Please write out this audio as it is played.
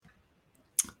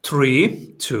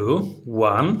3, 2,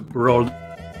 1, roll.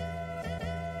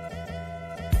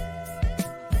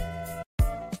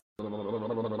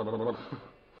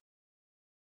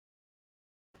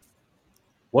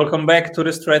 Welcome back to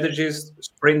the Strategist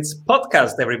Sprints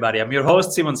podcast, everybody. I'm your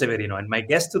host, Simon Severino, and my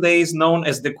guest today is known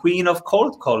as the Queen of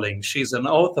Cold Calling. She's an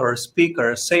author,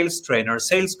 speaker, sales trainer,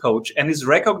 sales coach, and is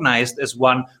recognized as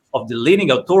one of the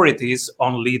leading authorities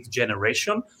on lead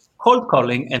generation, cold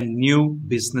calling, and new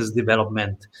business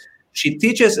development. She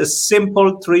teaches a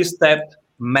simple 3-step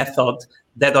method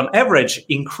that on average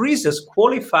increases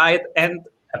qualified and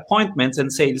appointments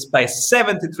and sales by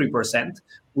 73%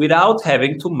 without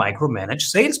having to micromanage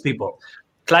salespeople.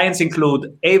 Clients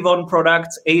include Avon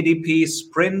Products, ADP,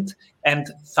 Sprint, and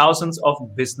thousands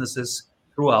of businesses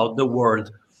throughout the world.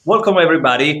 Welcome,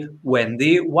 everybody,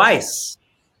 Wendy Weiss.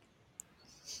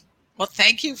 Well,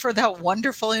 thank you for that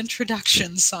wonderful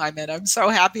introduction, Simon. I'm so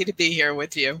happy to be here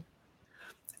with you.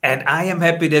 And I am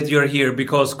happy that you're here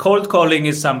because cold calling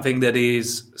is something that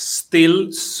is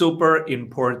still super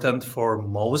important for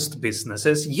most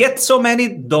businesses. Yet so many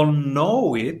don't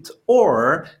know it,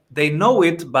 or they know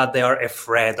it, but they are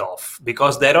afraid of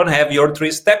because they don't have your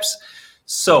 3 steps.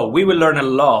 So we will learn a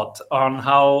lot on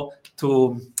how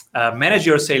to manage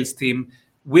your sales team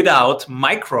without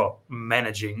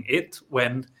micromanaging it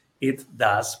when it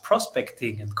does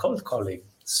prospecting and cold calling.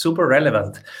 Super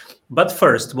relevant. But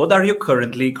first, what are you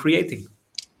currently creating?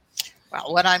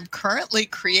 Well, what I'm currently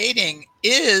creating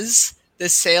is the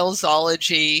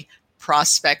Salesology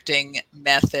prospecting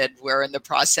method. We're in the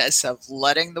process of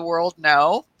letting the world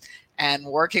know and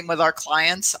working with our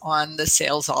clients on the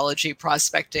Salesology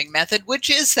prospecting method, which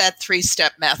is that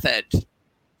 3-step method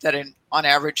that on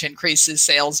average increases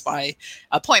sales by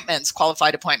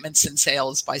qualified appointments and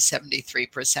sales by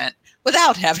 73%.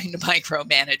 Without having to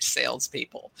micromanage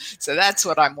salespeople. So that's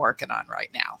what I'm working on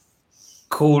right now.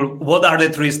 Cool. What are the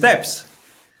 3 steps?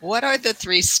 What are the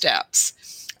 3 steps?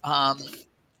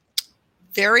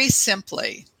 Very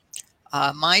simply,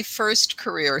 my first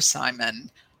career, Simon,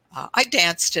 I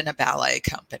danced in a ballet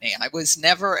company. I was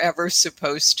never, ever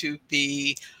supposed to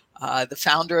be the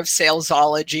founder of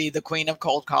Salesology, the queen of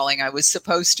cold calling. I was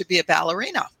supposed to be a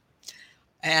ballerina.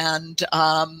 And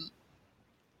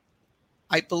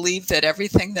I believe that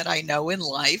everything that I know in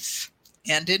life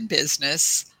and in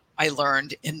business, I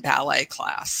learned in ballet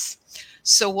class.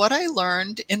 So what I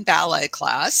learned in ballet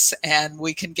class, and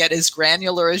we can get as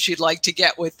granular as you'd like to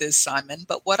get with this, Simon,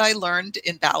 but what I learned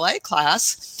in ballet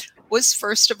class was,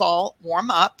 first of all, warm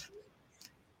up.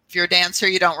 If you're a dancer,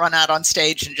 you don't run out on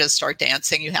stage and just start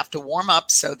dancing. You have to warm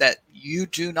up so that you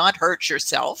do not hurt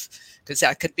yourself, because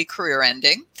that could be career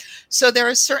ending. So there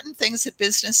are certain things that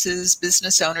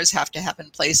business owners have to have in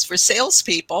place for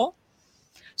salespeople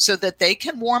so that they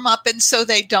can warm up and so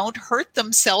they don't hurt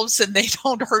themselves and they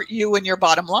don't hurt you and your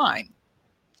bottom line.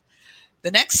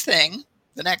 The next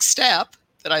step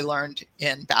that I learned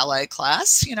in ballet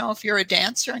class, if you're a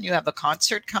dancer and you have a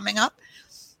concert coming up,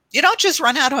 you don't just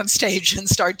run out on stage and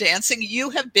start dancing.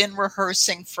 You have been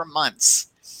rehearsing for months.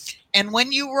 And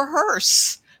when you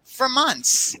rehearse for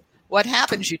months, what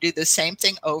happens? You do the same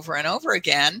thing over and over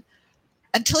again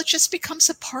until it just becomes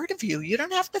a part of you. You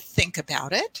don't have to think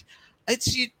about it.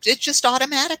 It's just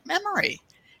automatic memory.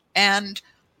 And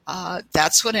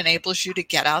that's what enables you to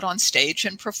get out on stage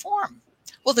and perform.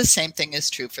 Well, the same thing is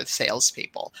true for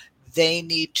salespeople. They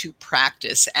need to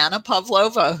practice. Anna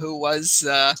Pavlova, who was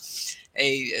a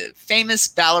famous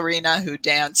ballerina who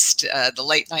danced the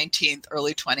late 19th,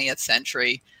 early 20th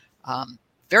century,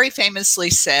 very famously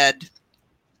said,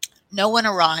 "No one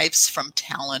arrives from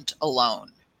talent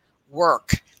alone.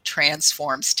 Work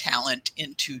transforms talent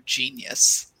into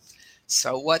genius."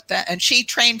 And she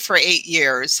trained for 8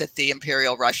 years at the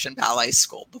Imperial Russian Ballet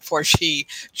School before she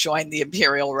joined the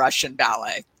Imperial Russian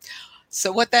Ballet. So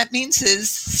what that means is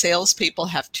salespeople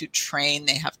have to train,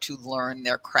 they have to learn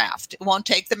their craft. It won't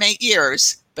take them 8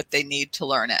 years, but they need to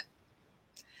learn it.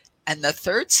 And the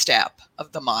 3rd step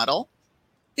of the model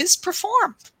is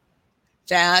perform.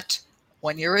 That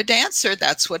when you're a dancer,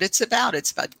 that's what it's about.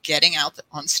 It's about getting out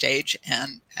on stage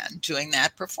and doing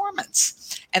that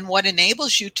performance. And what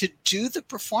enables you to do the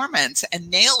performance and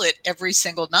nail it every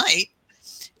single night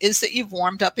is that you've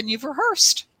warmed up and you've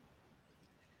rehearsed.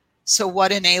 So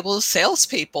what enables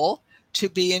salespeople to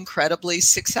be incredibly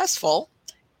successful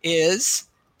is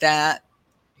that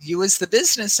you as the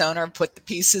business owner put the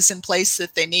pieces in place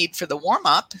that they need for the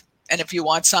warm-up. And if you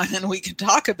want, Simon, we can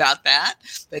talk about that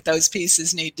those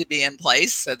pieces need to be in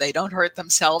place so they don't hurt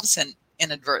themselves and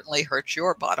inadvertently hurt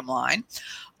your bottom line.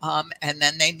 And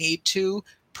then they need to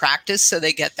practice so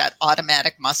they get that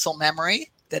automatic muscle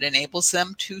memory that enables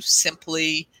them to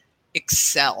simply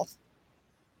excel.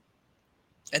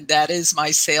 And that is my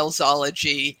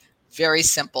Salesology, very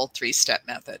simple 3-step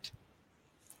method.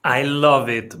 I love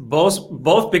it.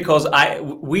 Both because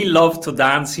we love to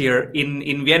dance here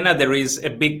in Vienna. There is a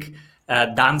big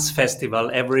dance festival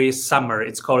every summer.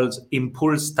 It's called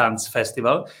Impulse Dance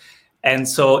Festival, and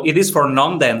so it is for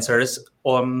non-dancers.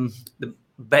 The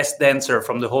best dancer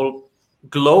from the whole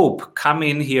globe come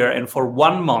in here, and for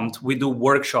 1 month we do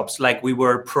workshops like we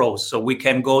were pros, so we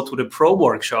can go to the pro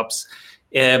workshops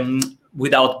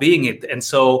without being it, and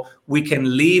so we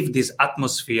can leave this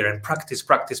atmosphere and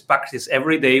practice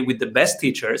every day with the best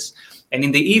teachers. And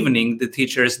in the evening, the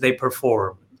teachers, they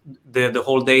perform the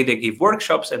whole day. They give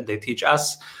workshops and they teach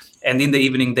us, and in the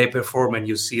evening they perform and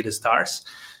you see the stars.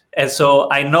 And so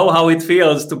I know how it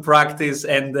feels to practice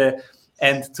and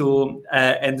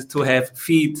to have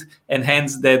feet and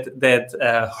hands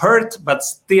that hurt, but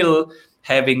still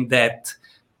having that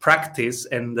practice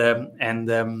and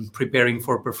preparing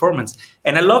for performance.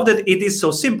 And I love that it is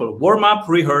so simple: warm up,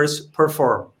 rehearse,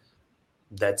 perform.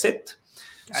 That's it.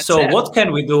 What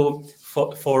can we do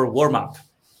for warm up?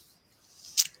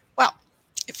 Well,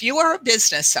 if you are a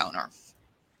business owner,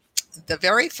 the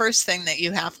very first thing that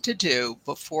you have to do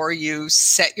before you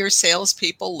set your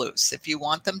salespeople loose, if you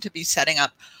want them to be setting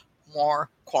up more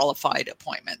qualified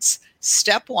appointments,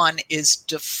 step 1 is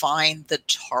define the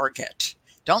target.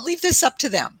 Don't leave this up to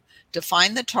them.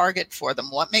 Define the target for them.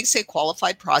 What makes a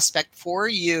qualified prospect for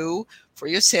you, for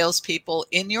your salespeople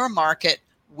in your market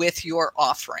with your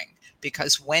offering?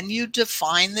 Because when you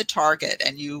define the target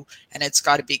and it's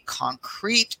got to be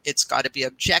concrete, it's got to be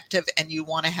objective, and you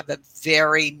want to have a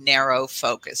very narrow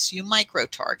focus. You micro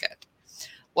target.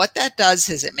 What that does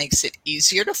is it makes it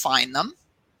easier to find them,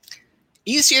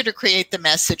 easier to create the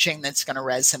messaging that's going to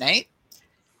resonate.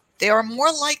 They are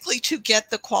more likely to get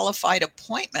the qualified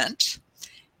appointment.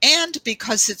 And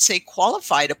because it's a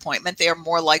qualified appointment, they are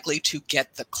more likely to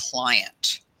get the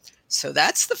client. So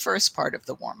that's the first part of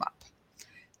the warm-up.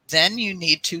 Then you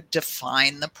need to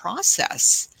define the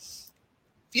process.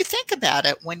 If you think about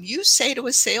it, when you say to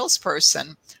a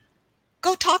salesperson,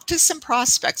 go talk to some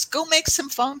prospects, go make some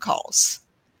phone calls,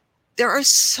 there are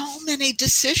so many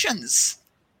decisions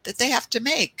that they have to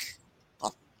make.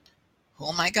 Well, who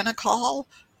am I going to call?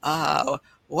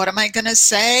 What am I going to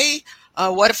say?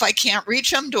 What if I can't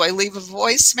reach them? Do I leave a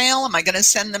voicemail? Am I going to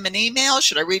send them an email?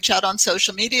 Should I reach out on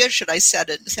social media? Should I send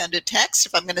a text?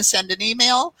 If I'm going to send an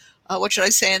email, what should I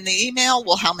say in the email?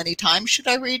 Well, how many times should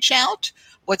I reach out?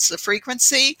 What's the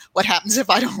frequency? What happens if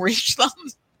I don't reach them?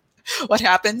 What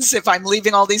happens if I'm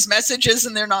leaving all these messages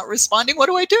and they're not responding? What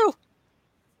do I do?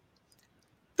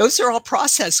 Those are all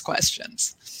process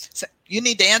questions. So you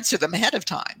need to answer them ahead of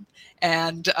time.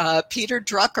 And Peter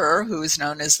Drucker, who is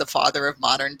known as the father of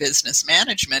modern business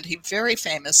management, he very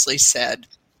famously said,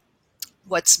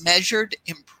 what's measured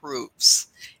improves.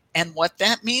 And what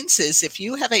that means is if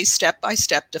you have a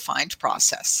step-by-step defined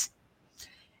process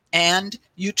and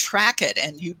you track it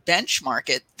and you benchmark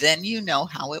it, then you know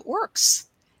how it works.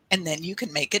 And then you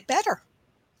can make it better.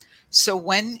 So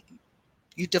when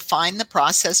you define the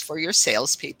process for your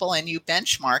salespeople and you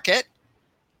benchmark it,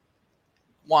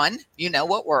 1, you know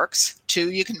what works.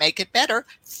 2, you can make it better.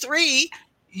 3,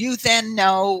 you then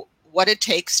know what it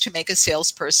takes to make a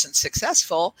salesperson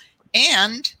successful.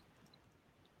 And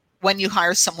when you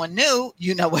hire someone new,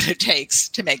 you know what it takes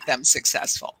to make them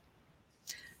successful.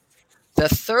 The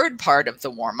third part of the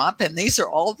warm-up, and these are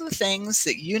all the things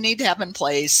that you need to have in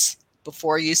place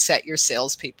before you set your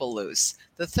salespeople loose.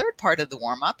 The third part of the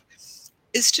warm-up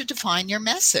is to define your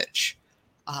message.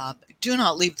 Do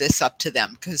not leave this up to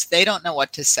them because they don't know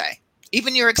what to say.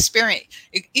 Even your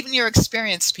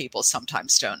experienced people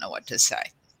sometimes don't know what to say.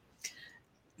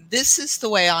 This is the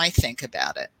way I think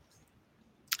about it.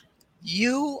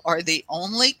 You are the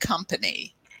only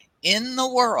company in the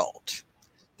world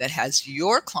that has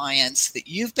your clients that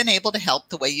you've been able to help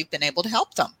the way you've been able to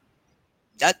help them.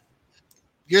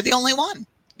 You're the only one.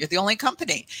 You're the only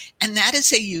company. And that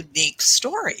is a unique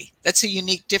story. That's a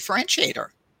unique differentiator.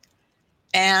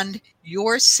 And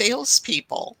your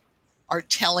salespeople are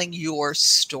telling your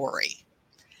story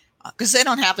because they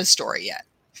don't have a story yet.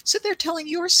 So they're telling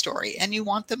your story, and you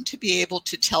want them to be able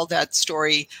to tell that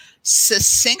story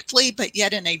succinctly, but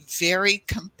yet in a very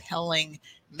compelling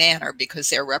manner because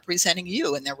they're representing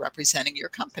you and they're representing your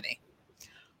company.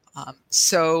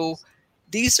 So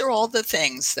these are all the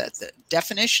things that the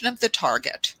definition of the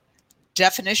target,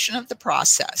 definition of the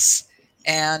process,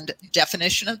 and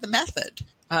definition of the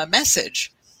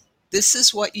message. This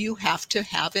is what you have to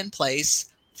have in place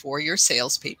for your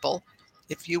salespeople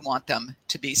if you want them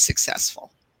to be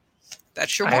successful.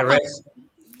 That's your warm-up.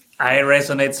 I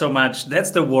resonate so much.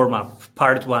 That's the warm-up,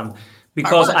 part one.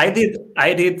 Because I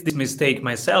did this mistake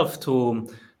myself to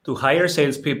hire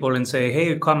salespeople and say,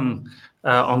 hey, come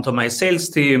onto my sales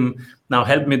team. Now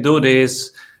help me do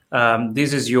this.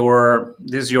 This is your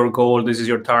goal. This is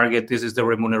your target. This is the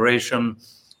remuneration.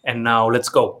 And now let's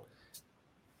go.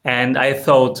 And I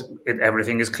thought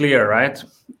everything is clear, right?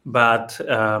 But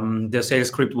the sales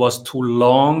script was too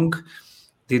long.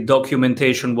 The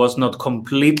documentation was not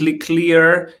completely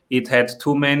clear. It had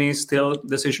too many still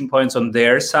decision points on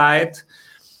their side.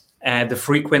 And the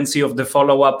frequency of the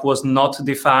follow-up was not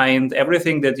defined.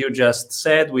 Everything that you just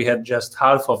said, we had just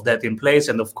half of that in place.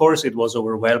 And of course, it was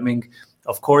overwhelming.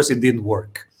 Of course, it didn't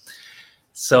work.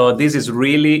 So this is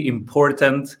really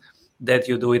important that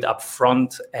you do it up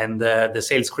front, and the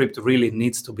sales script really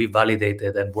needs to be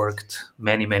validated and worked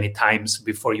many, many times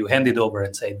before you hand it over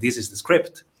and say, this is the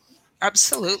script.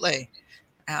 Absolutely.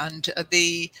 And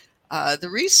the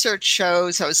research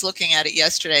shows, I was looking at it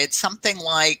yesterday, it's something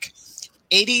like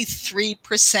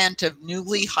 83% of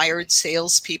newly hired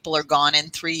salespeople are gone in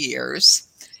 3 years,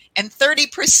 and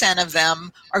 30% of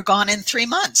them are gone in 3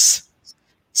 months.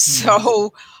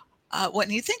 So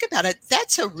when you think about it,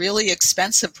 that's a really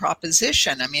expensive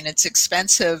proposition. I mean, it's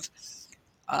expensive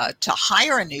to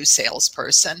hire a new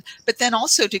salesperson, but then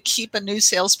also to keep a new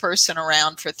salesperson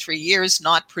around for 3 years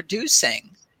not producing,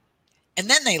 and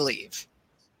then they leave.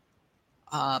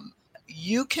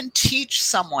 You can teach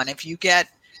someone if you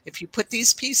put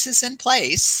these pieces in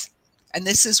place, and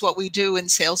this is what we do in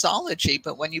Salesology,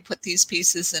 but when you put these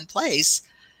pieces in place,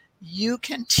 you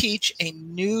can teach a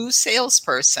new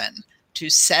salesperson to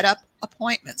set up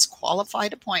appointments,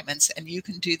 qualified appointments, and you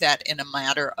can do that in a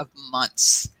matter of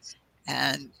months.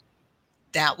 And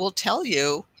that will tell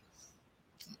you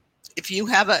if you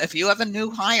have a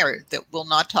new hire that will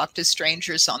not talk to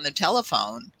strangers on the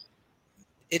telephone,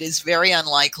 it is very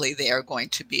unlikely they are going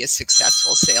to be a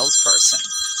successful salesperson.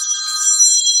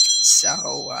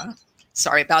 So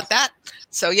sorry about that.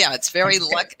 So yeah, it's very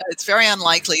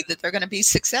unlikely that they're going to be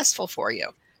successful for you.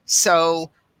 So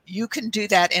you can do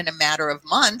that in a matter of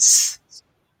months.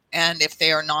 And if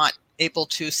they are not able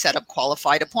to set up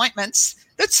qualified appointments,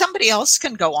 that somebody else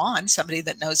can go on, somebody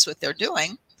that knows what they're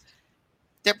doing,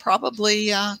 they're probably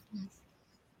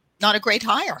not a great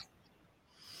hire.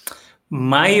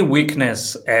 My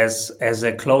weakness as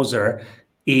a closer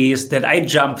is that I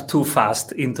jump too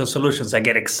fast into solutions. I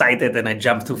get excited and I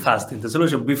jump too fast into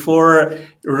solutions before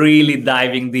really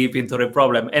diving deep into the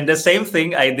problem. And the same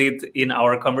thing I did in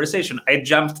our conversation. I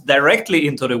jumped directly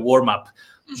into the warm-up.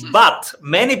 Mm-hmm. But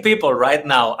many people right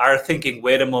now are thinking,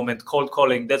 wait a moment, cold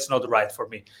calling, that's not right for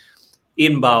me.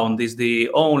 Inbound is the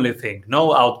only thing,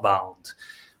 no outbound.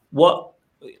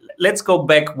 Let's go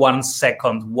back 1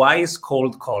 second. Why is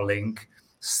cold calling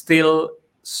still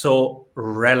so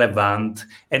relevant?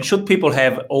 And should people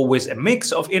have always a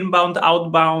mix of inbound,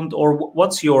 outbound, or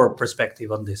what's your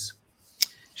perspective on this?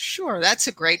 Sure, that's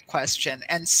a great question.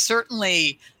 And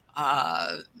certainly,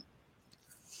 I've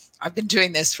been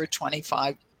doing this for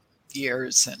 25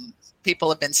 years, and people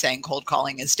have been saying cold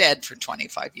calling is dead for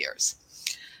 25 years.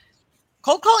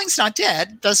 Cold calling's not dead.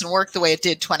 It doesn't work the way it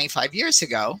did 25 years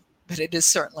ago, but it is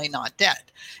certainly not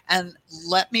dead. And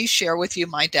let me share with you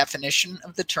my definition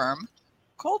of the term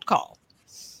cold call.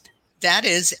 That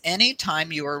is any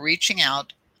time you are reaching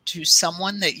out to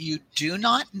someone that you do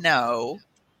not know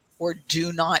or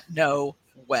do not know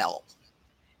well.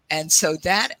 And so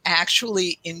that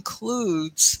actually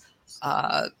includes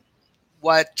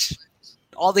what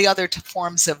all the other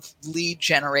forms of lead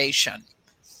generation.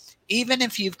 Even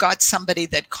if you've got somebody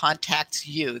that contacts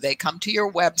you, they come to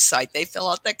your website, they fill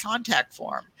out that contact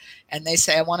form, and they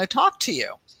say, I want to talk to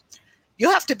you.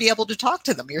 You have to be able to talk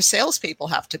to them. Your salespeople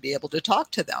have to be able to talk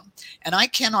to them. And I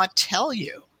cannot tell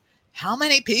you how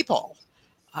many people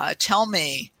tell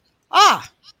me,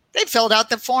 they filled out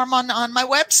the form on my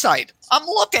website. I'm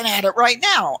looking at it right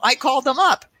now. I called them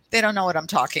up. They don't know what I'm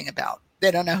talking about.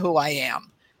 They don't know who I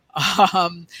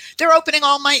am. They're opening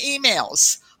all my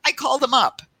emails. I call them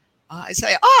up. I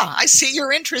say, I see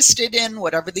you're interested in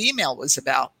whatever the email was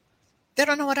about. They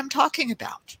don't know what I'm talking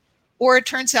about. Or it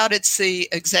turns out it's the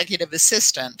executive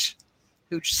assistant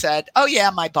who said, oh yeah,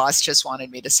 my boss just wanted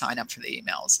me to sign up for the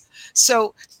emails.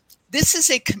 So this is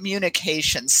a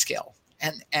communication skill.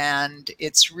 And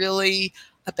it's really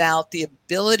about the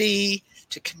ability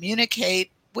to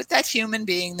communicate with that human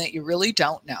being that you really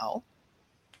don't know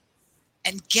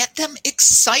and get them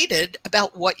excited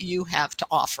about what you have to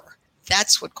offer.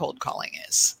 That's what cold calling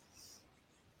is.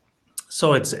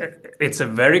 So it's a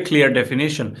very clear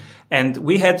definition. And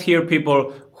we had here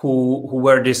people who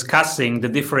were discussing the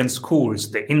different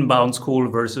schools, the inbound school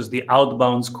versus the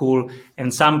outbound school.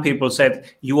 And some people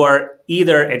said, you are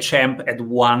either a champ at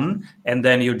one and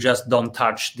then you just don't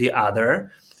touch the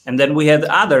other. And then we had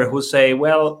other who say,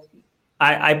 well,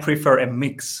 I prefer a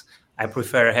mix. I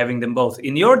prefer having them both.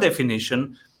 In your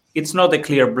definition, it's not a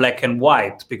clear black and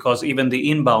white, because even the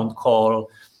inbound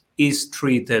call is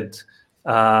treated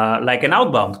like an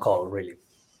outbound call, really.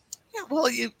 Yeah, well,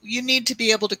 you need to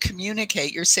be able to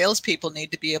communicate. Your salespeople need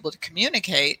to be able to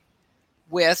communicate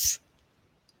with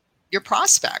your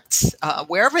prospects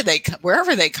wherever they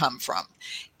come from.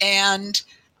 And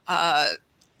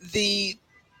the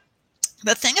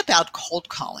thing about cold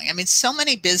calling, I mean, so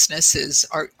many businesses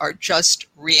are just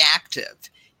reactive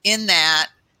in that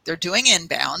they're doing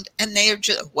inbound and they are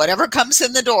just whatever comes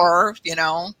in the door,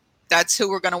 that's who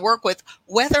we're going to work with,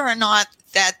 whether or not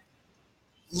that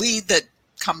lead that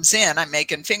comes in, I'm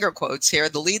making finger quotes here,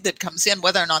 the lead that comes in,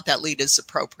 whether or not that lead is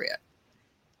appropriate.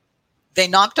 They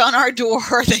knocked on our door.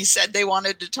 They said they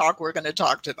wanted to talk. We're going to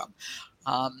talk to them.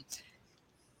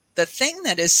 The thing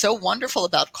that is so wonderful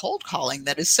about cold calling,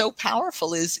 that is so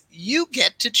powerful, is you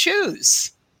get to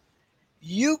choose.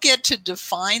 You get to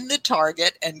define the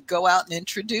target and go out and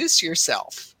introduce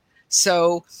yourself.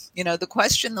 So, the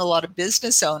question a lot of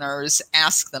business owners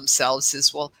ask themselves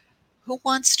is, well, who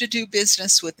wants to do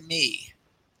business with me?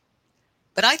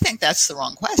 But I think that's the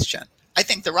wrong question. I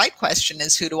think the right question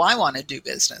is, who do I want to do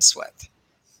business with?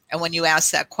 And when you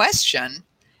ask that question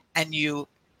and you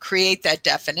create that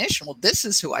definition, well, this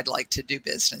is who I'd like to do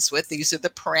business with. These are the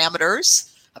parameters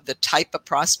of the type of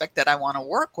prospect that I want to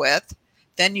work with.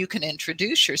 Then you can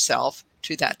introduce yourself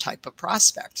to that type of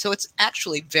prospect. So it's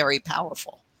actually very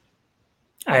powerful.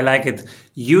 I like it.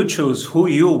 You choose who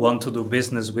you want to do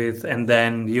business with, and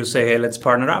then you say, hey, let's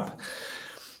partner up.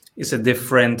 It's a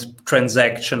different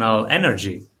transactional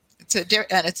energy. It's a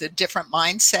different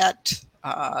mindset,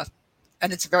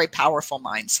 and it's a very powerful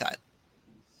mindset.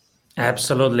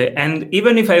 Absolutely. And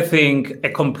even if I think a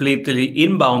completely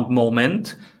inbound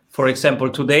moment, for example,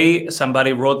 today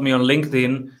somebody wrote me on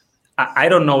LinkedIn, I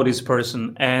don't know this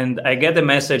person, and I get a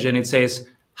message and it says,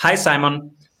 hi,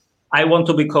 Simon, I want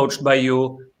to be coached by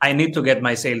you. I need to get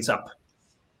my sales up.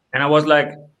 And I was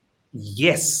like,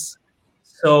 yes.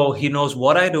 So he knows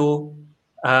what I do,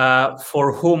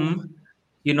 for whom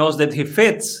he knows that he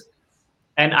fits,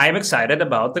 and I'm excited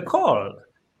about the call.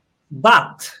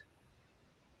 But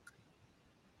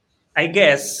I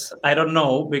guess, I don't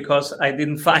know, because I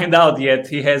didn't find out yet,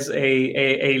 he has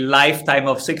a lifetime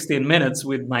of 16 minutes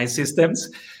with my systems.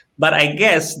 But I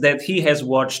guess that he has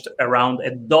watched around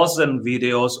a dozen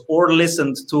videos or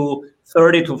listened to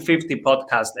 30 to 50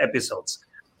 podcast episodes.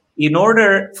 In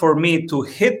order for me to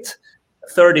hit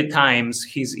 30 times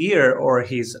his ear or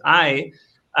his eye,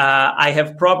 I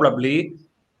have probably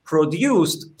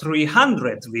produced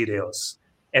 300 videos.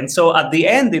 And so at the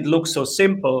end, it looks so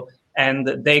simple and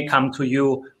they come to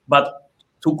you. But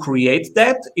to create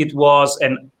that, it was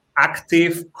an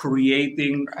active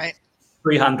creating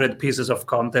 300 pieces of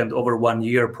content over 1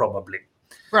 year, probably.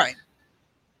 Right.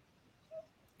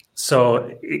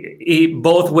 So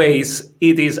both ways,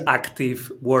 it is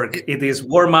active work. It is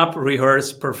warm up,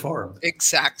 rehearse, perform.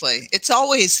 Exactly. It's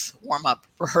always warm up,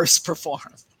 rehearse,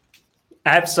 perform.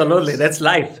 Absolutely. That's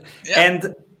life. Yeah.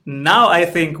 And now I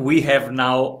think we have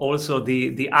now also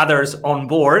the others on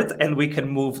board, and we can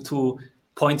move to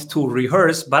point 2,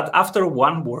 rehearse, but after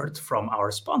one word from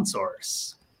our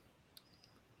sponsors.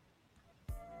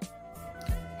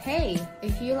 Hey,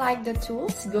 if you like the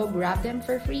tools, go grab them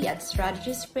for free at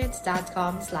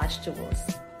strategysprints.com/tools.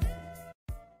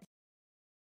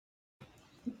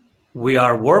 We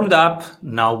are warmed up.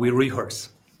 Now we rehearse.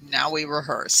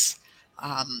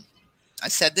 I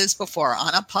said this before,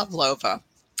 Anna Pavlova,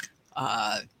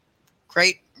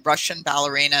 great Russian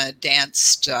ballerina,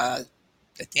 danced at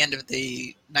the end of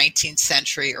the 19th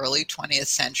century, early 20th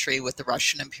century with the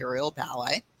Russian Imperial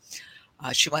Ballet.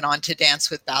 She went on to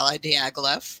dance with Ballet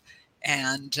Diaghilev,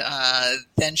 and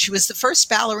then she was the first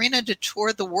ballerina to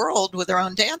tour the world with her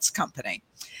own dance company.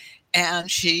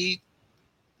 And she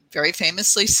very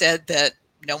famously said that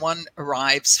no one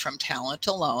arrives from talent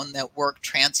alone, that work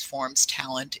transforms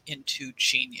talent into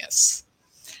genius.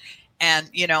 And,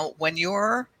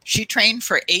 she trained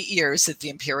for 8 years at the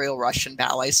Imperial Russian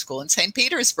Ballet School in St.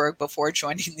 Petersburg before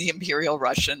joining the Imperial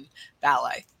Russian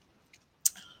Ballet.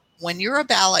 When you're a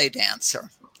ballet dancer,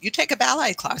 you take a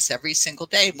ballet class every single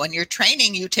day. When you're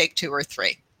training, you take 2 or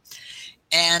 3.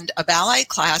 And a ballet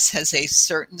class has a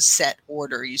certain set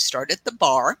order. You start at the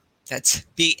bar. That's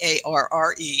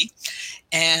Barre.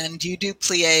 And you do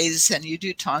pliés, and you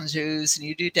do tendus, and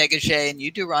you do dégagé, and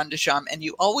you do rond de jambe, and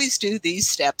you always do these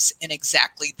steps in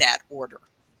exactly that order.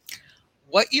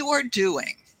 What you are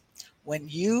doing when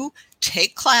you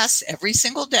take class every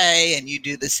single day and you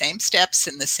do the same steps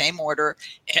in the same order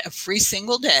every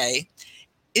single day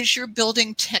is you're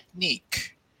building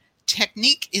technique.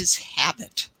 Technique is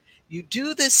habit. You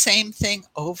do the same thing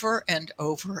over and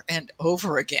over and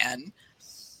over again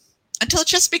until it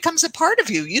just becomes a part of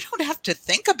you. You don't have to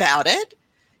think about it.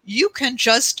 You can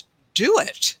just do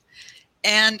it.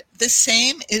 And the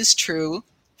same is true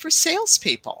for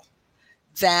salespeople,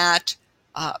 that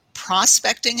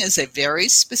prospecting is a very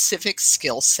specific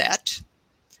skill set,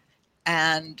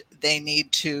 and they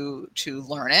need to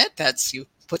learn it. That's, you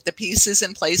put the pieces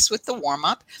in place with the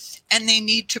warm-up, and they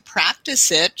need to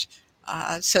practice it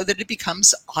so that it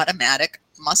becomes automatic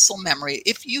muscle memory.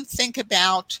 If you think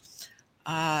about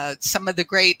some of the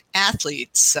great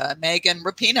athletes, Megan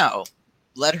Rapinoe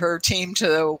led her team to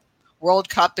the World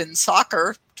Cup in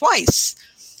soccer twice.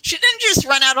 She didn't just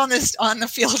run out on the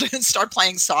field and start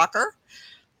playing soccer.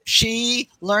 She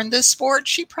learned the sport.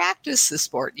 She practiced the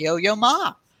sport. Yo-Yo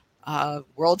Ma,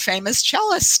 world famous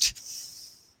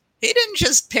cellist. He didn't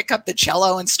just pick up the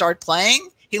cello and start playing.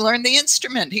 He learned the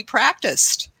instrument. He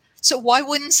practiced. So why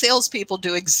wouldn't salespeople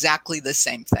do exactly the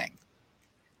same thing?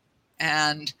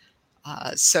 And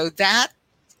so that's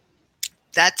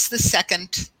the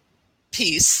second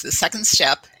piece, the second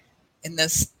step in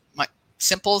this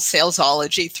simple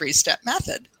salesology 3-step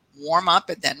method. Warm up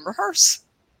and then rehearse.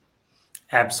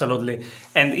 Absolutely.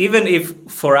 And even if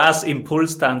for us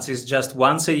Impulse Dance is just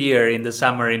once a year in the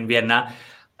summer in Vienna,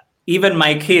 even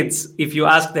my kids, if you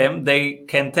ask them, they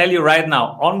can tell you right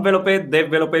now, enveloppe,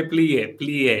 développé, plié,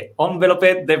 plié,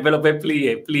 enveloppe, développé,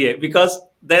 plié, plié, because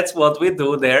that's what we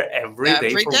do there every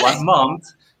day for 1 month.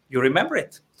 You remember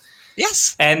it.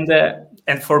 Yes.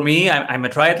 And for me, I'm a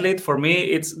triathlete. For me,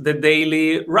 it's the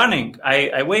daily running.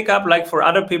 I wake up, like for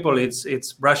other people,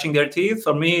 it's brushing their teeth.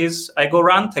 For me, is I go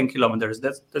run 10 kilometers.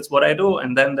 That's what I do.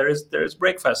 And then there is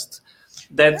breakfast.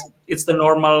 It's the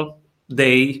normal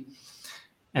day,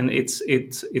 and it's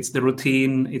the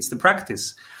routine. It's the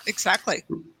practice. Exactly.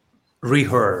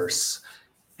 Rehearse,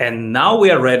 and now we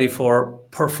are ready for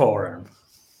perform.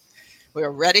 We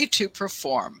are ready to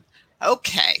perform.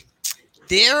 Okay.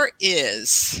 There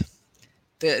is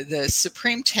the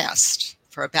supreme test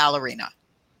for a ballerina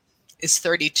is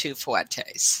 32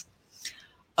 fouettes.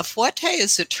 A fouette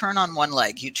is a turn on one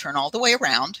leg. You turn all the way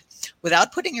around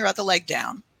without putting your other leg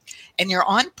down, and you're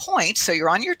on point, so you're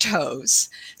on your toes.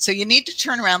 So you need to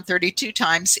turn around 32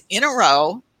 times in a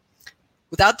row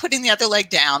without putting the other leg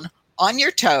down, on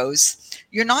your toes.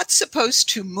 You're not supposed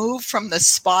to move from the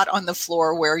spot on the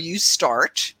floor where you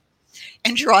start,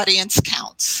 and your audience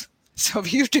counts. So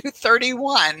if you do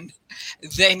 31,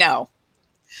 they know.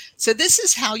 So this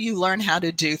is how you learn how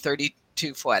to do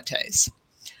 32 fouettes.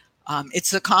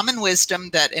 It's a common wisdom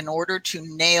that in order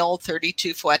to nail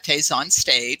 32 fouettes on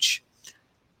stage,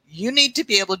 you need to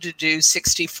be able to do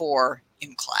 64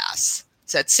 in class.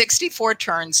 So that's 64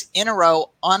 turns in a row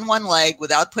on one leg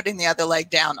without putting the other leg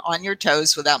down, on your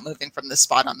toes without moving from the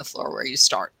spot on the floor where you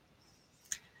start.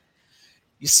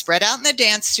 You spread out in the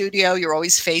dance studio. You're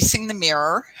always facing the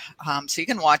mirror, so you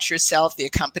can watch yourself. The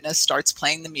accompanist starts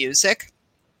playing the music.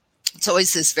 It's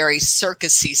always this very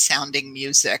circusy sounding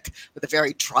music with a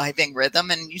very driving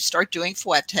rhythm, and you start doing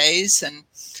fouettes, and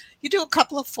you do a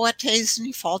couple of fouettes and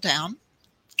you fall down,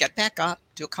 get back up,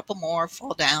 do a couple more,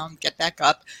 fall down, get back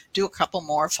up, do a couple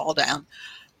more, fall down.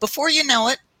 Before you know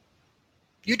it,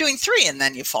 you're doing 3 and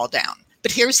then you fall down.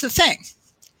 But here's the thing.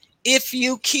 If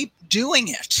you keep doing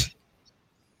it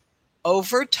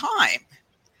over time,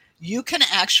 you can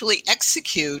actually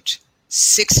execute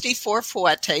 64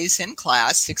 fouettes in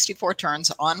class, 64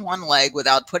 turns on one leg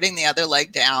without putting the other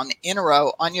leg down in a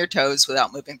row on your toes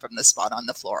without moving from the spot on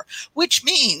the floor, which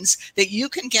means that you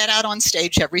can get out on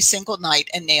stage every single night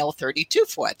and nail 32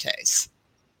 fouettes.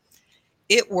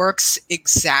 It works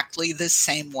exactly the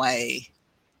same way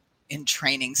in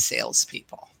training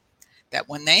salespeople, that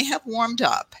when they have warmed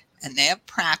up and they have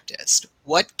practiced,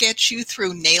 what gets you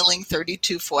through nailing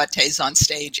 32 fouettes on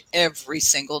stage every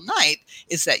single night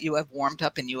is that you have warmed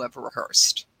up and you have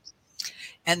rehearsed.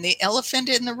 And the elephant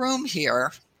in the room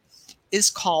here is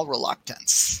call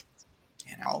reluctance.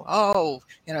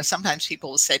 Sometimes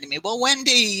people will say to me, well,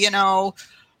 Wendy,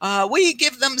 we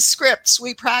give them scripts,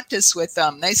 we practice with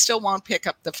them, they still won't pick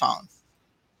up the phone.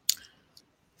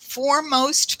 For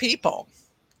most people,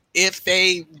 if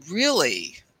they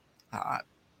really,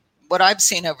 what I've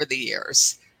seen over the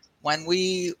years, when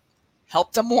we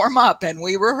help them warm up and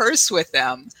we rehearse with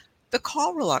them, the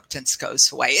call reluctance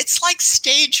goes away. It's like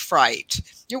stage fright.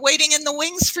 You're waiting in the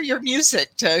wings for your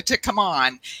music to come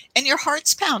on, and your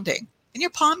heart's pounding, and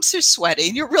your palms are sweaty,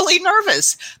 and you're really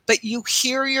nervous. But you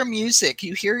hear your music,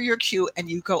 you hear your cue, and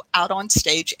you go out on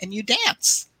stage and you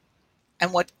dance.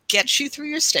 And what gets you through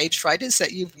your stage fright is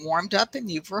that you've warmed up and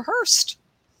you've rehearsed.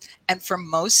 And for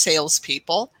most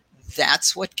salespeople,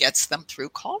 that's what gets them through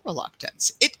call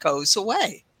reluctance. It goes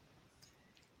away.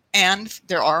 And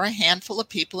there are a handful of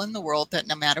people in the world that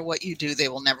no matter what you do, they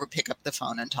will never pick up the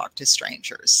phone and talk to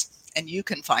strangers. And you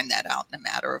can find that out in a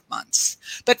matter of months.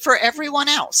 But for everyone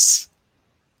else,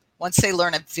 once they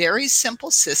learn a very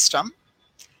simple system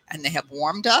and they have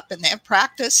warmed up and they have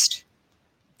practiced,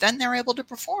 then they're able to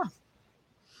perform.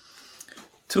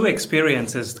 Two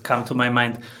experiences come to my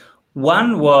mind.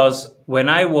 One was when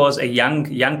I was a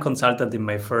young consultant in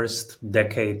my first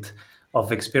decade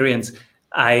of experience.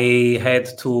 I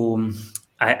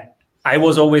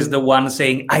was always the one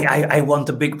saying, I want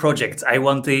the big projects. I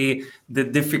want the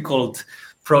difficult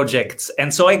projects.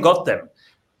 And so I got them.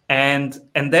 And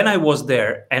then I was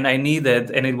there and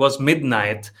it was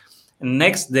midnight.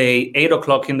 Next day,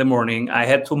 8:00 in the morning, I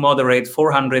had to moderate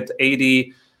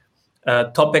 480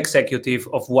 top executive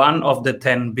of one of the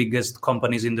 10 biggest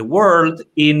companies in the world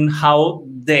in how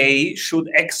they should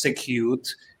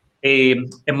execute a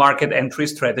market entry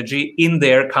strategy in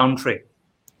their country.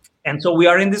 And so we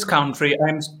are in this country.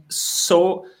 I'm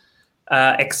so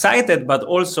excited, but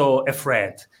also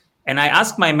afraid. And I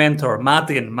asked my mentor,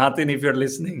 Martin, if you're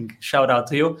listening, shout out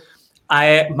to you.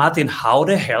 Martin, how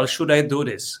the hell should I do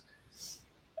this?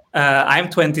 I'm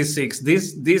 26.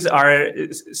 These are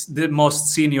the most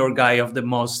senior guy of the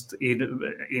most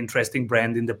interesting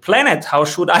brand in the planet. How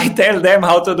should I tell them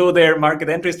how to do their market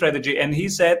entry strategy? And he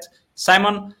said,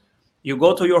 Simon, you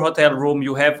go to your hotel room,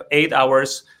 you have 8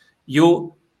 hours,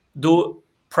 you do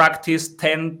practice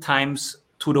 10 times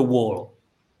to the wall.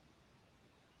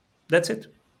 That's it.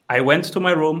 I went to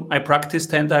my room, I practiced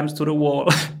 10 times to the wall.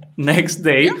 Next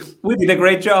day, we did a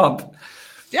great job.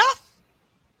 Yeah.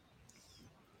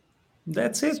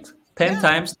 That's it. 10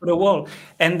 times to the wall.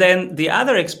 And then the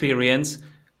other experience,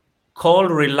 call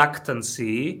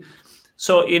reluctancy.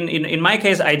 So in my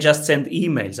case, I just send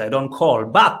emails. I don't call.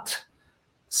 But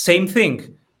same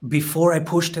thing. Before I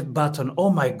push that button, oh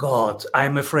my God,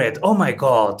 I'm afraid. Oh my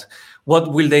God,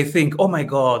 what will they think? Oh my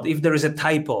God, if there is a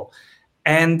typo.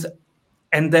 And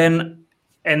then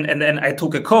I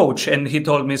took a coach and he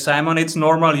told me, Simon, it's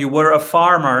normal. You were a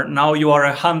farmer. Now you are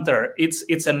a hunter.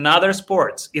 It's another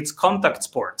sport. It's contact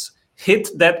sports. Hit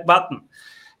that button.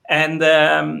 And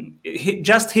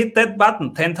just hit that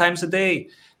button 10 times a day.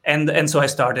 And so I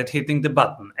started hitting the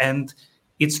button. And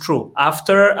it's true.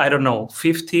 After, I don't know,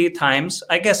 50 times,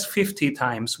 I guess 50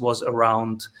 times was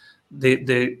around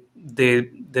the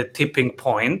tipping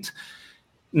point.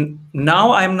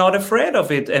 Now I'm not afraid of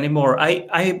it anymore. I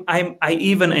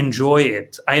even enjoy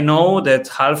it. I know that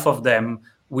half of them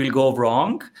will go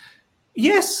wrong.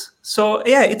 Yes. So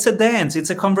yeah, it's a dance.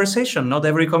 It's a conversation. Not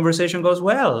every conversation goes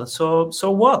well. So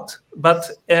what? But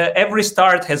every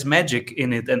start has magic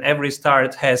in it, and every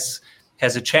start has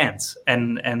a chance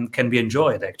and can be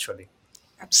enjoyed, actually.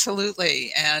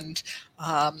 Absolutely. And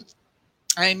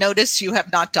I notice you have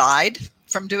not died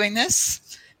from doing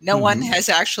this. No one has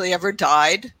actually ever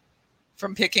died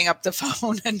from picking up the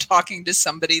phone and talking to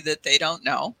somebody that they don't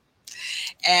know.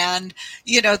 And,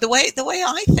 you know, the way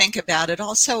I think about it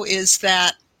also is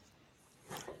that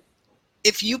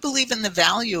if you believe in the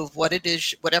value of what it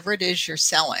is, whatever it is you're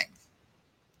selling,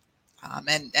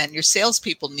 and your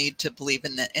salespeople need to believe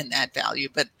in that value,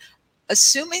 but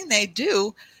assuming they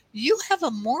do, you have a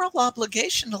moral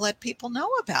obligation to let people know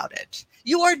about it.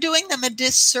 You are doing them a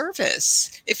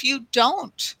disservice if you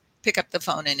don't pick up the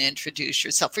phone and introduce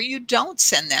yourself, or you don't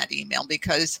send that email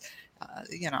because,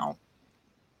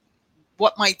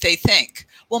 what might they think?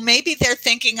 Well, maybe they're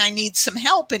thinking I need some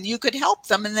help and you could help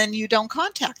them, and then you don't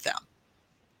contact them.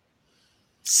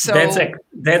 So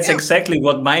that's exactly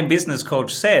what my business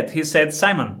coach said. He said,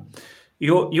 Simon,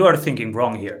 you are thinking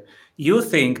wrong here. You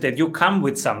think that you come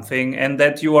with something and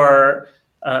that you are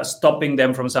stopping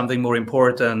them from something more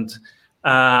important.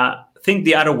 Think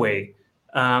the other way.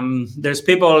 There's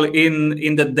people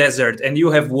in the desert and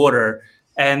you have water,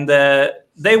 and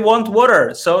they want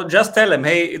water. So just tell them,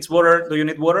 hey, it's water. Do you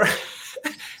need water?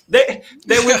 they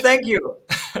will thank you.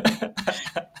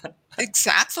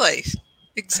 Exactly.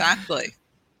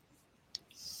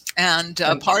 And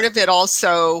part of it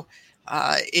also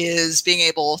is being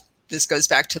able, this goes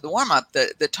back to the warm-up,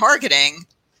 the targeting.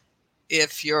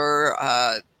 If you're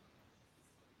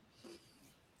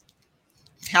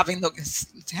having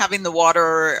the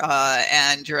water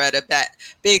and you're at a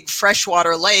big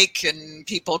freshwater lake and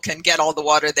people can get all the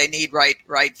water they need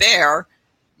right there,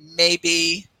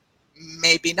 maybe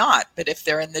not. But if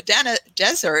they're in the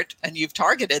desert and you've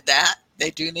targeted that,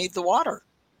 they do need the water.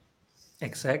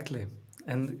 Exactly.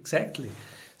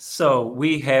 So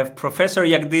we have Professor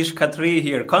Jagdish Khatri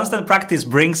here. Constant practice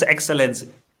brings excellence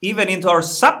even into our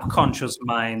subconscious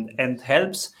mind and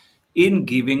helps in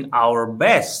giving our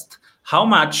best. How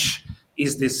much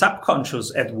is the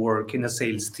subconscious at work in a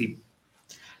sales team?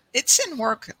 It's in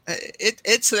work.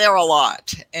 It's there a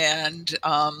lot. And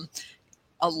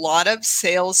a lot of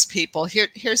salespeople,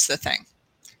 here's the thing.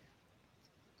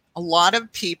 A lot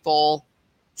of people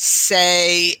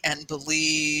say and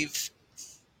believe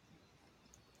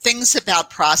things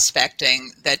about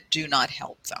prospecting that do not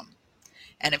help them.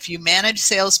 And if you manage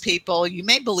salespeople, you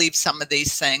may believe some of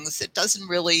these things. It doesn't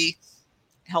really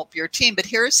help your team. But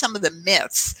here are some of the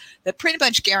myths that pretty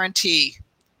much guarantee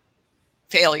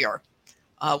failure.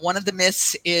 One of the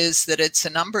myths is that it's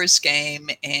a numbers game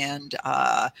and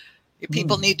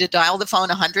people need to dial the phone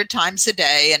 100 times a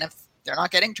day. And if they're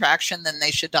not getting traction, then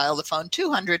they should dial the phone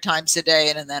 200 times a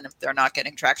day. And then if they're not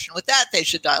getting traction with that, they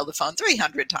should dial the phone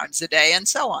 300 times a day and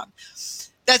so on.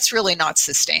 That's really not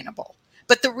sustainable.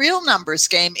 But the real numbers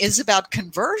game is about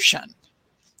conversion.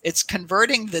 It's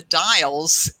converting the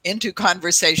dials into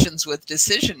conversations with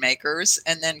decision makers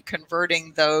and then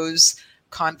converting those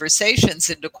conversations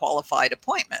into qualified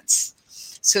appointments.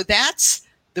 So that's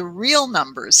the real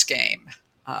numbers game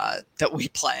that we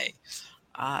play.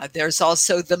 There's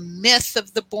also the myth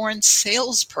of the born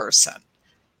salesperson.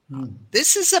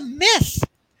 This is a myth.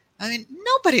 I mean,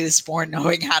 nobody was born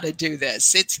knowing how to do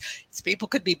this. It's people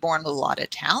could be born with a lot of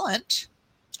talent.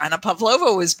 Anna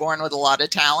Pavlova was born with a lot of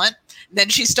talent. Then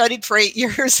she studied for 8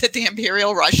 years at the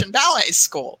Imperial Russian Ballet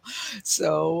School.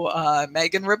 So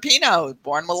Megan Rapinoe,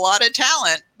 born with a lot of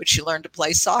talent, but she learned to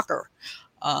play soccer.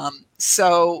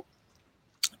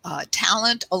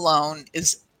 Talent alone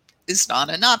is not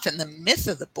enough. And the myth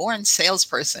of the born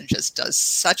salesperson just does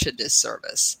such a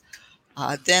disservice.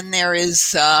 Then there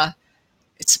is,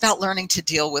 it's about learning to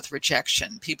deal with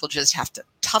rejection. People just have to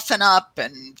toughen up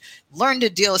and learn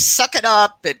to suck it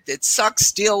up. It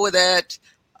sucks, deal with it.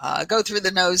 Go through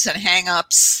the nose and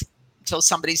hang-ups until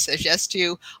somebody says yes to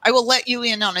you. I will let you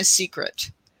in on a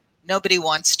secret. Nobody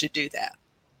wants to do that.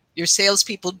 Your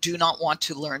salespeople do not want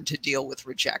to learn to deal with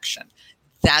rejection.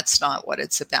 That's not what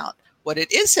it's about. What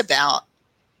it is about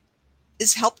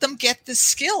is help them get the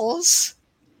skills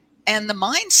and the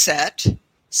mindset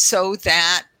so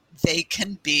that they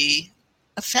can be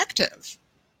effective.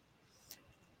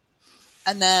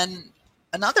 And then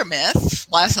another myth,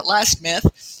 last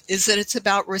myth, is that it's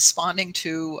about responding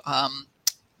to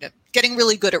getting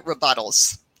really good at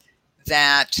rebuttals.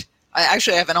 That I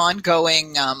actually have an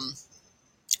ongoing kind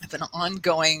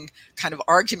of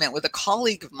argument with a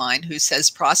colleague of mine who says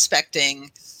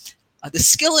prospecting, the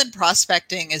skill in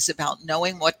prospecting is about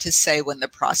knowing what to say when the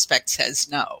prospect says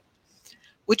no,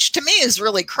 which to me is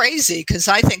really crazy because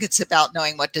I think it's about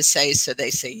knowing what to say so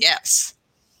they say yes.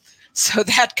 So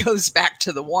that goes back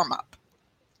to the warm-up.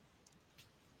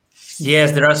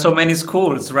 Yes, there are so many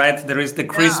schools, right? There is the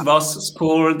Chris Voss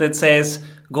school that says,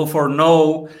 go for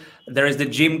no. There is the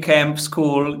Jim Camp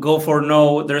school, go for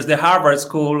no. There's the Harvard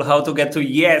school, how to get to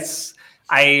yes.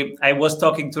 I was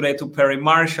talking today to Perry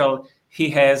Marshall. He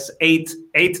has eight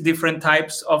different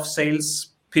types of sales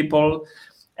people,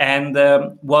 and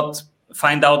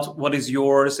find out what is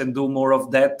yours and do more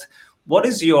of that. What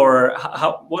is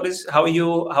how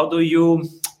do you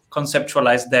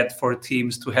conceptualize that for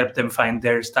teams to help them find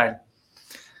their style?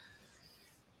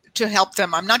 To help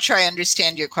them, I'm not sure I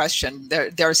understand your question.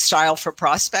 Their style for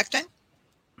prospecting?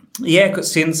 Yeah,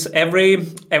 since every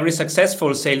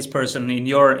successful salesperson in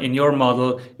your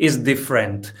model is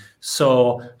different.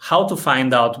 So how to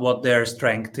find out what their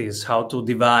strength is, how to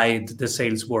divide the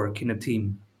sales work in a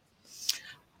team?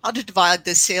 How to divide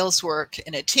the sales work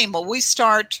in a team? Well, we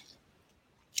start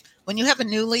when you have a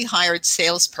newly hired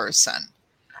salesperson.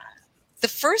 The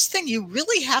first thing you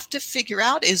really have to figure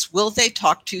out is, will they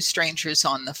talk to strangers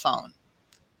on the phone?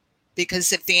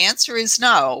 Because if the answer is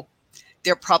no,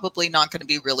 they're probably not going to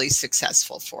be really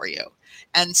successful for you.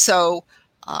 And so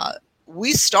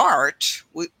we start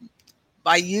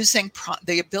by using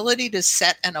the ability to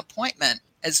set an appointment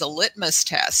as a litmus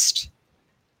test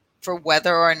for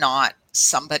whether or not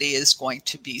somebody is going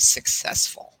to be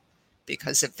successful.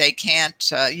 Because if they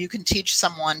can't, you can teach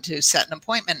someone to set an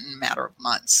appointment in a matter of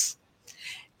months.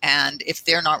 And if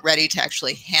they're not ready to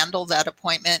actually handle that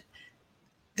appointment,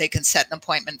 they can set an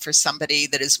appointment for somebody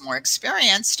that is more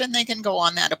experienced, and they can go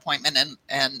on that appointment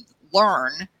and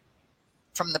learn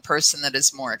from the person that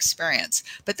is more experienced.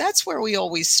 But that's where we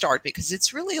always start, because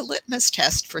it's really a litmus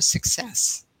test for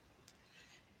success.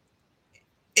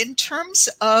 In terms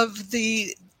of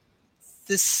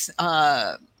this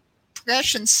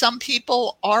progression, some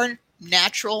people are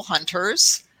natural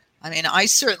hunters. I mean, I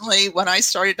certainly, when I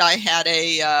started, I had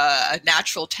a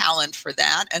natural talent for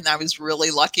that, and I was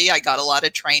really lucky. I got a lot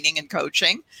of training and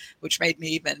coaching, which made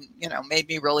me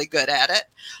really good at it.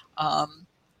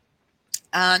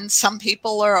 And some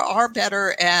people are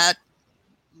better at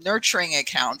nurturing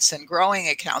accounts and growing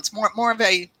accounts, more of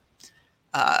a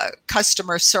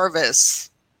customer service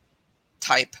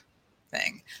type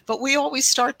thing. But we always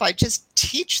start by just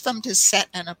teach them to set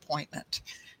an appointment,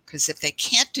 because if they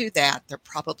can't do that, they're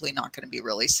probably not going to be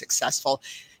really successful.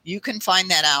 You can find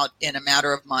that out in a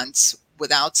matter of months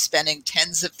without spending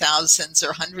tens of thousands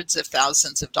or hundreds of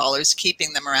thousands of dollars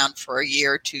keeping them around for a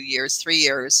year, 2 years, 3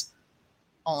 years,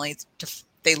 only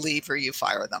they leave or you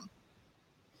fire them.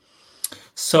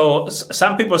 So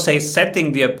some people say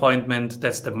setting the appointment,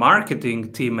 that's the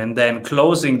marketing team, and then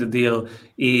closing the deal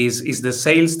is the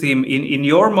sales team. In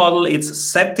your model, it's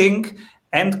setting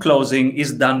and closing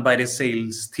is done by the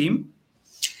sales team?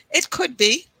 It could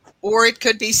be, or it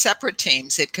could be separate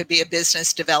teams. It could be a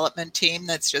business development team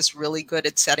that's just really good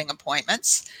at setting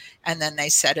appointments, and then they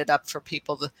set it up for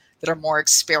people that are more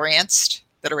experienced,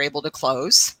 that are able to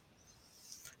close.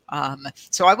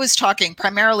 So I was talking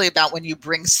primarily about when you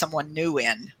bring someone new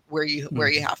in, where you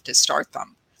have to start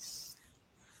them.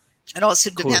 It also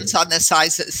depends on the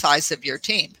size of your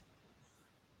team.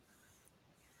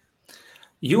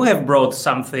 You have brought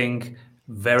something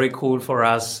very cool for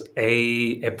us,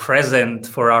 a present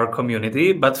for our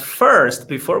community. But first,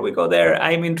 before we go there,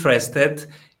 I'm interested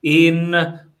in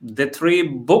the 3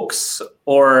 books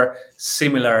or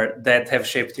similar that have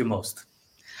shaped you most.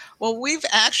 Well, we've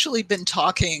actually been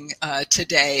talking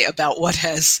today about what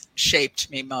has shaped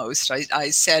me most. I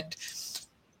said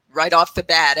right off the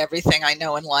bat, everything I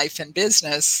know in life and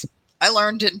business, I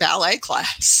learned in ballet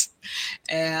class.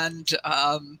 And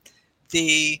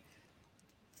the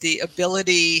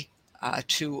ability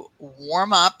to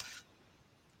warm up,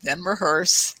 then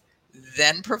rehearse,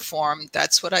 then perform,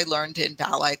 that's what I learned in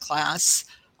ballet class.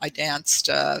 I danced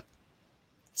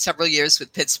several years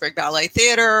with Pittsburgh Ballet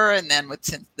Theater, and then with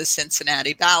the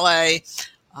Cincinnati Ballet.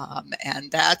 And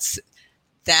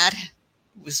that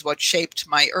was what shaped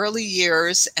my early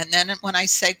years. And then when I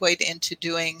segued into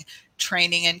doing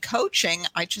training and coaching,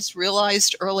 I just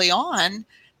realized early on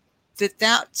that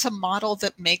that's a model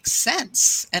that makes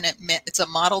sense. And it's a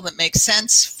model that makes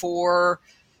sense for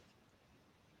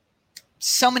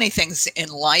so many things in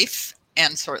life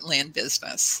and certainly in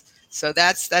business. So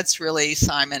that's really,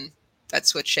 Simon,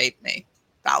 that's what shaped me,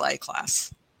 ballet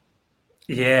class.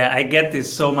 Yeah, I get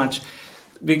this so much,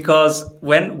 because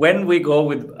when we go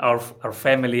with our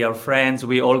family, our friends,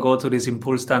 we all go to this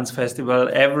Impulse Dance Festival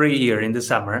every year in the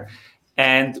summer.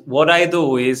 And what I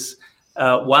do is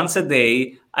once a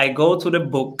day, I go to the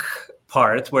book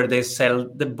part where they sell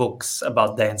the books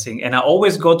about dancing. And I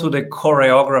always go to the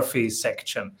choreography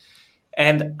section.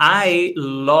 And I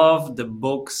love the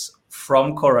books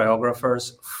from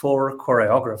choreographers for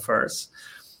choreographers,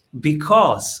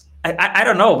 because I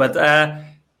don't know, but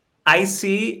I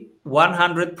see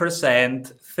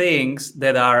 100% things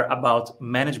that are about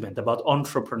management, about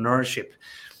entrepreneurship,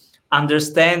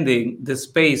 understanding the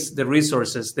space, the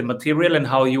resources, the material, and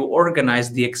how you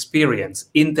organize the experience,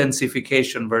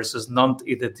 intensification versus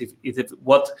non-intensification,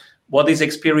 what is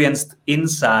experienced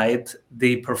inside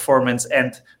the performance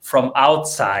and from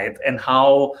outside, and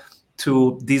how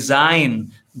to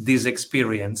design this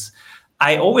experience.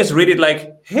 I always read it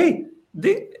like, hey,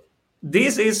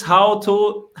 this is how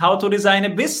to design a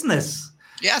business.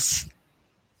 Yes.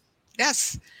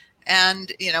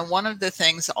 And, one of the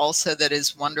things also that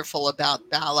is wonderful about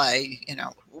ballet,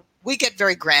 we get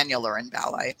very granular in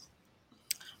ballet.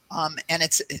 And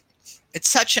it's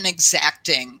such an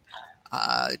exacting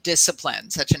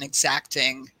discipline, such an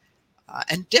exacting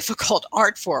and difficult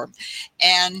art form.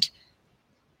 And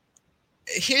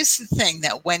here's the thing,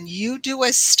 that when you do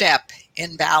a step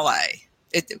in ballet,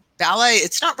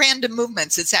 it's not random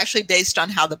movements. It's actually based on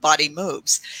how the body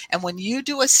moves. And when you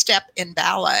do a step in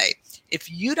ballet, if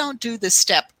you don't do the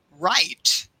step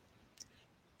right,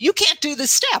 you can't do the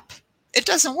step. It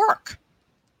doesn't work.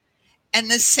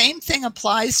 And the same thing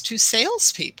applies to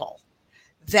salespeople,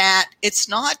 that it's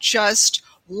not just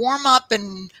warm up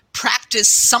and practice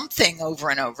something over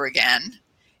and over again.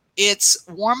 It's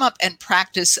warm up and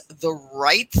practice the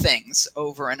right things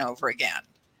over and over again,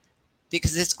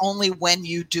 because it's only when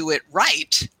you do it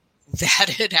right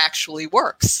that it actually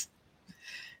works.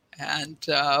 And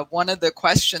one of the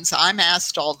questions I'm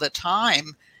asked all the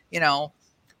time,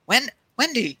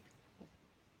 Wendy,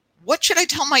 what should I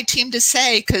tell my team to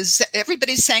say? Because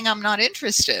everybody's saying I'm not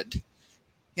interested.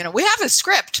 We have a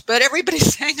script, but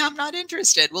everybody's saying I'm not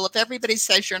interested. Well, if everybody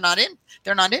says they're not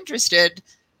interested,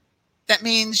 that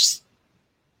means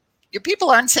your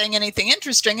people aren't saying anything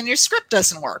interesting and your script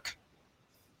doesn't work.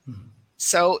 Mm-hmm.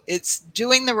 So it's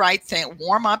doing the right thing,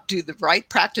 warm up,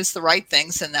 practice the right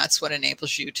things, and that's what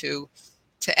enables you to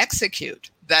execute.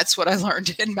 That's what I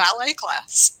learned in ballet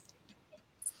class.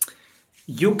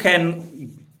 You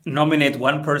can nominate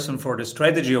one person for the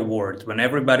strategy award. When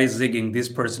everybody's zigging, this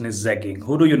person is zagging.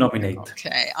 Who do you nominate?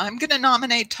 Okay, I'm going to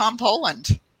nominate Tom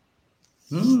Poland.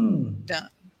 And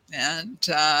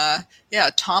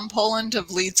Tom Poland of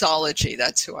Leadsology.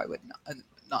 That's who I would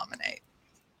nominate.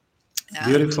 And,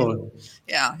 beautiful.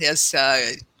 Yeah, he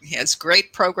has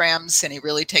great programs, and he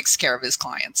really takes care of his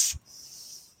clients.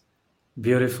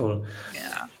 Beautiful.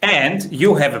 Yeah. And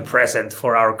you have a present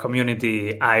for our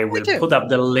community. I will put up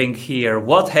the link here.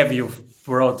 What have you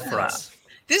brought for us?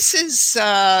 This is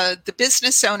the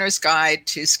Business Owner's Guide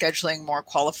to Scheduling More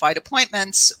Qualified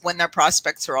Appointments when their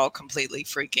prospects are all completely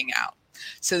freaking out.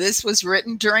 So this was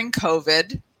written during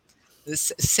COVID.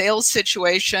 This sales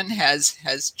situation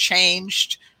has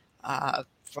changed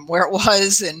from where it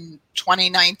was in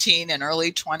 2019 and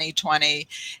early 2020.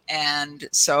 And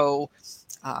so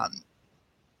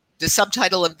the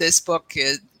subtitle of this book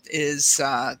is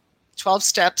 12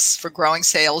 Steps for Growing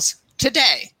Sales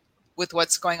Today, with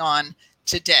what's going on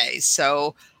today.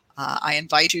 So I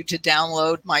invite you to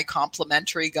download my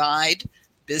complimentary guide,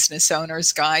 Business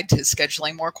Owner's Guide to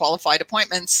Scheduling More Qualified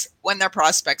Appointments when their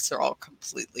prospects are all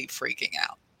completely freaking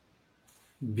out.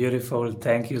 Beautiful.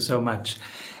 Thank you so much.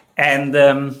 And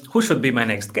who should be my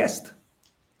next guest?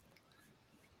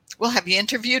 Well, have you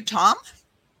interviewed Tom?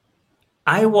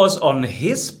 I was on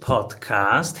his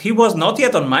podcast. He was not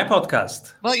yet on my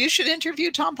podcast. Well, you should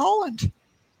interview Tom Poland.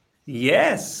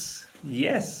 Yes.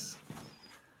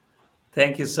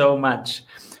 Thank you so much.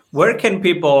 Where can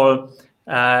people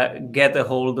get a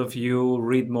hold of you,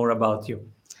 read more about you?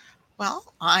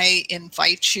 Well, I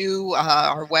invite you.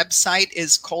 Our website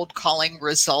is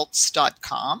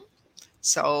coldcallingresults.com.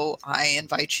 So I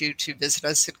invite you to visit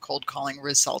us at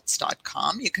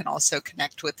coldcallingresults.com. You can also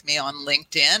connect with me on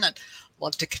LinkedIn. I'd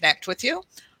love to connect with you.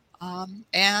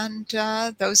 And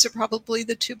those are probably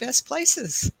the two best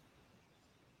places.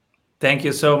 Thank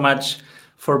you so much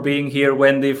for being here,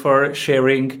 Wendy, for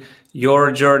sharing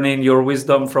your journey and your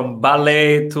wisdom from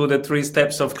ballet to the 3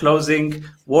 steps of closing: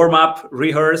 warm up,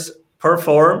 rehearse,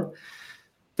 perform.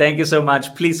 Thank you so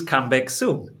much. Please come back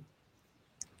soon.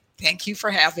 Thank you for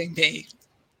having me.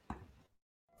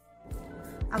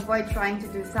 Avoid trying to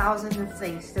do thousands of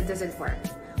things that doesn't work.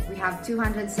 We have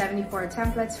 274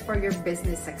 templates for your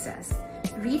business success.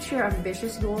 Reach your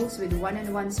ambitious goals with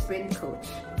one-on-one sprint coach.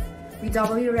 We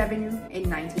double your revenue in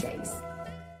 90 days.